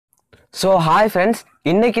So hi friends,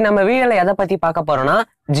 இன்னைக்கு நம்ம வீடியோல எதை பத்தி பார்க்க போறோம்னா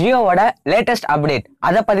ஜியோவோட லேட்டஸ்ட் அப்டேட்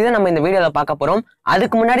அத பத்தி தான் நம்ம இந்த வீடியோல பார்க்க போறோம்.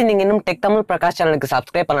 அதுக்கு முன்னாடி நீங்க இன்னும் டெக் தமிழ் பிரகாஷ் சேனலுக்கு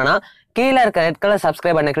சப்ஸ்கிரைப் பண்ணனா கீழ இருக்க ரெட் கலர்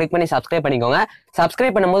சப்ஸ்கிரைப் பட்டனை கிளிக் பண்ணி சப்ஸ்கிரைப் பண்ணிக்கோங்க.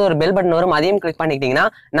 சப்ஸ்கிரைப் பண்ணும்போது ஒரு பெல் பட்டன் வரும், அதையும் கிளிக் பண்ணிக்கிட்டீங்கன்னா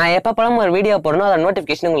நான் எப்பப்பலாம் ஒரு வீடியோ போறனோ அதோட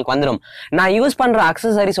நோட்டிஃபிகேஷன் உங்களுக்கு வந்துரும். நான் யூஸ் பண்ற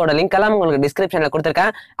அக்சஸரீஸோட லிங்க் எல்லாம் உங்களுக்கு டிஸ்கிரிப்ஷன்ல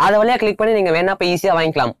கொடுத்திருக்கேன். அத வழியா கிளிக் பண்ணி நீங்க வேணா போய் ஈஸியா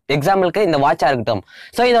வாங்கிக்கலாம். எக்ஸாம்பிளுக்கு இந்த வாட்சா இருக்கட்டும்.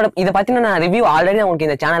 சோ இத பத்தின நான் ரிவ்யூ ஆல்ரெடி உங்களுக்கு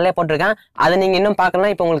இந்த சேனல்ல போட்டிருக்கேன். அதை நீங்க இன்னும்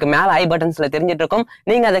பார்க்கலாம். இப்போ உங்களுக்கு மேல ஐ பட்டன்ஸ்ல தெரிஞ்சிட்டு இருக்கும்.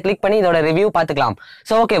 நீங்க அதை கிளிக் பண்ணி இதோட ரிவ்யூ பார்த்துக்கலாம்.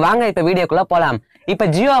 சோ ஓகே, வாங்க இப்ப வீடியோக்குள்ள போலாம். இப்ப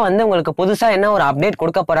ஜியோ வந்து உங்களுக்கு புதுசா என்ன ஒரு அப்டேட்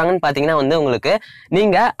கொடுக்க போறாங்கன்னு பாத்தீங்கன்னா வந்து உங்களுக்கு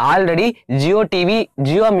நீங்க already Jio TV,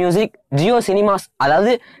 Jio music, Jio cinemas,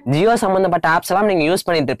 அதாவது ஜியோ சம்பந்தப்பட்ட ஆப்ஸ் எல்லாம் நீங்க யூஸ்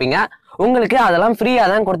பண்ணிட்டு இருப்பீங்க. உங்களுக்கு அதெல்லாம் ஃப்ரீயா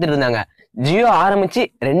தான் கொடுத்துட்டு இருந்தாங்க. ஜியோ ஆரம்பிச்சு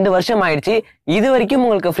 2 வருஷம் ஆயிடுச்சு. இது வரைக்கும்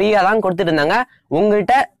உங்களுக்கு ஃப்ரீயா தான் கொடுத்துட்டு இருந்தாங்க.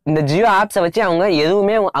 உங்கள்கிட்ட இந்த ஜியோ ஆப்ஸை வச்சு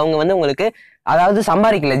அவங்க வந்து உங்களுக்கு அதாவது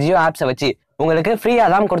சம்பாதிக்கல. ஜியோ ஆப்ஸை வச்சு உங்களுக்கு ஃப்ரீயா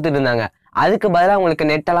தான் கொடுத்துட்டு இருந்தாங்க. அதுக்கு பதிலாக உங்களுக்கு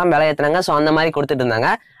நெட் எல்லாம் விலை ஏத்துனாங்க. ஸோ அந்த மாதிரி கொடுத்துட்டு இருந்தாங்க.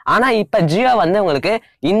 ஆனா இப்ப ஜியோ வந்து உங்களுக்கு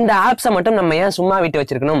இந்த ஆப்ஸை மட்டும் நம்ம ஏன் சும்மா விட்டு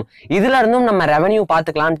வச்சிருக்கணும், இதுல இருந்தும் நம்ம ரெவன்யூ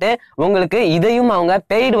பாத்துக்கலான்ட்டு உங்களுக்கு இதையும் அவங்க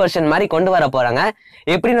பெய்டு வெர்ஷன் மாதிரி கொண்டு வர போறாங்க.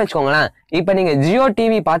 எப்படின்னு வச்சுக்கோங்களேன், இப்ப நீங்க ஜியோ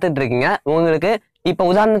டிவி பாத்துட்டு இருக்கீங்க. உங்களுக்கு இப்ப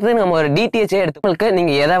உதாரணத்துக்கு நம்ம ஒரு டிடிஎச் எடுத்து உங்களுக்கு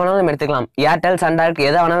நீங்க எதை வேணாலும் எடுத்துக்கலாம். ஏர்டெல், சன் டைரக்ட்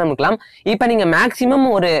எதை வேணாலும் எடுக்கலாம். இப்ப நீங்க மேக்சிமம்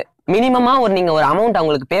ஒரு மினிமமா நீங்க ஒரு அமௌண்ட்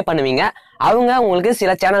அவங்களுக்கு பே பண்ணுவீங்க. அவங்க உங்களுக்கு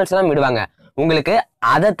சில சேனல்ஸ் எல்லாம் விடுவாங்க. உங்களுக்கு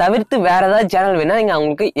அதை தவிர்த்து வேற ஏதாவது சேனல் வேணா நீங்க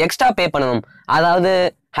அவங்களுக்கு எக்ஸ்ட்ரா பே பண்ணணும். அதாவது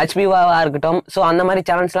ஹெச்பிஓவா இருக்கட்டும். ஸோ அந்த மாதிரி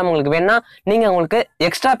சேனல்ஸ் எல்லாம் உங்களுக்கு வேணா நீங்க உங்களுக்கு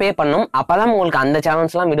எக்ஸ்ட்ரா பே பண்ணணும். அப்பதான் உங்களுக்கு அந்த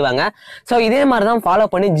சேனல்ஸ் எல்லாம் விடுவாங்க. ஸோ இதே மாதிரி தான் ஃபாலோ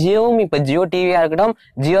பண்ணி ஜியோவும் இப்ப ஜியோ டிவியா இருக்கட்டும்,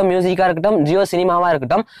 ஜியோ மியூசிக்கா இருக்கட்டும், ஜியோ சினிமாவா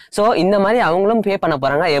இருக்கட்டும், ஸோ இந்த மாதிரி அவங்களும் பே பண்ண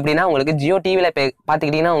போறாங்க. எப்படின்னா உங்களுக்கு ஜியோ டிவில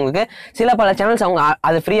பாத்துக்கிட்டீங்கன்னா உங்களுக்கு சில பல சேனல்ஸ் அவங்க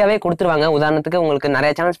அது ஃப்ரீயாவே கொடுத்துருவாங்க. உதாரணத்துக்கு உங்களுக்கு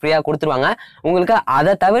நிறைய சேனல்ஸ் ஃப்ரீயா கொடுத்துருவாங்க. உங்களுக்கு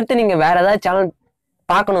அதை தவிர்த்து நீங்க வேற ஏதாவது சேனல்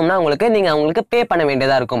பார்க்கணும்னா நீங்க அவங்களுக்கு பே பண்ண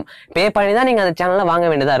வேண்டியதா இருக்கும். பே பண்ணி தான் நீங்க அந்த சேனலை வாங்க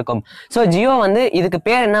வேண்டியதா இருக்கும். ஸோ ஜியோ வந்து இதுக்கு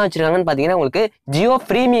பேர் என்ன வச்சிருக்காங்கன்னு பாத்தீங்கன்னா உங்களுக்கு ஜியோ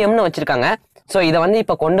ஃப்ரீமியம்னு வச்சிருக்காங்க. ஸோ இதை வந்து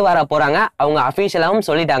இப்போ கொண்டு வர போறாங்க. அவங்க அஃபீஷியலாகவும்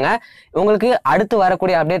சொல்லிட்டாங்க. உங்களுக்கு அடுத்து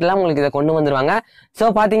வரக்கூடிய அப்டேட் எல்லாம் உங்களுக்கு இதை கொண்டு வந்துருவாங்க. ஸோ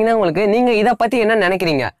பாத்தீங்கன்னா உங்களுக்கு நீங்க இதை பத்தி என்ன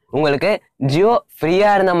நினைக்கிறீங்க? உங்களுக்கு ஜியோ ஃப்ரீயா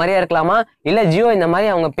இருந்த மாதிரியா இருக்கலாமா, இல்ல ஜியோ இந்த மாதிரி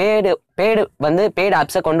அவங்க பெய்டு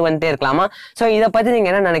ஆப்ஸை கொண்டு வந்துட்டே இருக்கலாமா? ஸோ இதை பத்தி நீங்க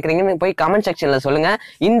என்ன நினைக்கிறீங்கன்னு போய் கமெண்ட் செக்ஷன்ல சொல்லுங்க.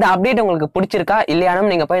 இந்த அப்டேட் உங்களுக்கு பிடிச்சிருக்கா இல்லையானும்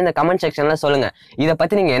நீங்க போய் இந்த கமெண்ட் செக்ஷன்ல சொல்லுங்க. இதை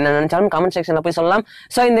பத்தி நீங்க என்ன நினைச்சாலும் கமெண்ட் செக்ஷன்ல போய் சொல்லலாம்.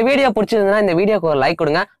 ஸோ இந்த வீடியோ பிடிச்சிருந்தா இந்த வீடியோக்கு ஒரு லைக்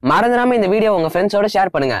கொடுங்க. மறந்துடாம இந்த வீடியோ உங்க ஃப்ரெண்ட்ஸோட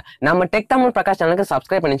ஷேர் பண்ணுங்க. நம்ம டெக் தமிழ் பிரகாஷ் சேனலுக்கு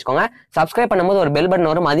சப்ஸ்கிரைப் பண்ணிச்சுக்கோங்க. சப்ஸ்கிரைப் பண்ணும்போது ஒரு பெல்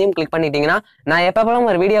பட்டன் வரும், அதையும் கிளிக் பண்ணிட்டீங்கன்னா நான் எப்பப்பெல்லாம்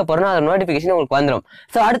ஒரு வீடியோ போறேனோ அதோட நோட்டிஃபிகேஷன் உங்களுக்கு வந்துடும்.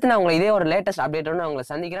 ஸோ அடுத்து நான் உங்களை இதே ஒரு லேட்டஸ்ட் அப்டேட்டோட உங்களை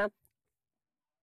சந்திக்கிறேன்.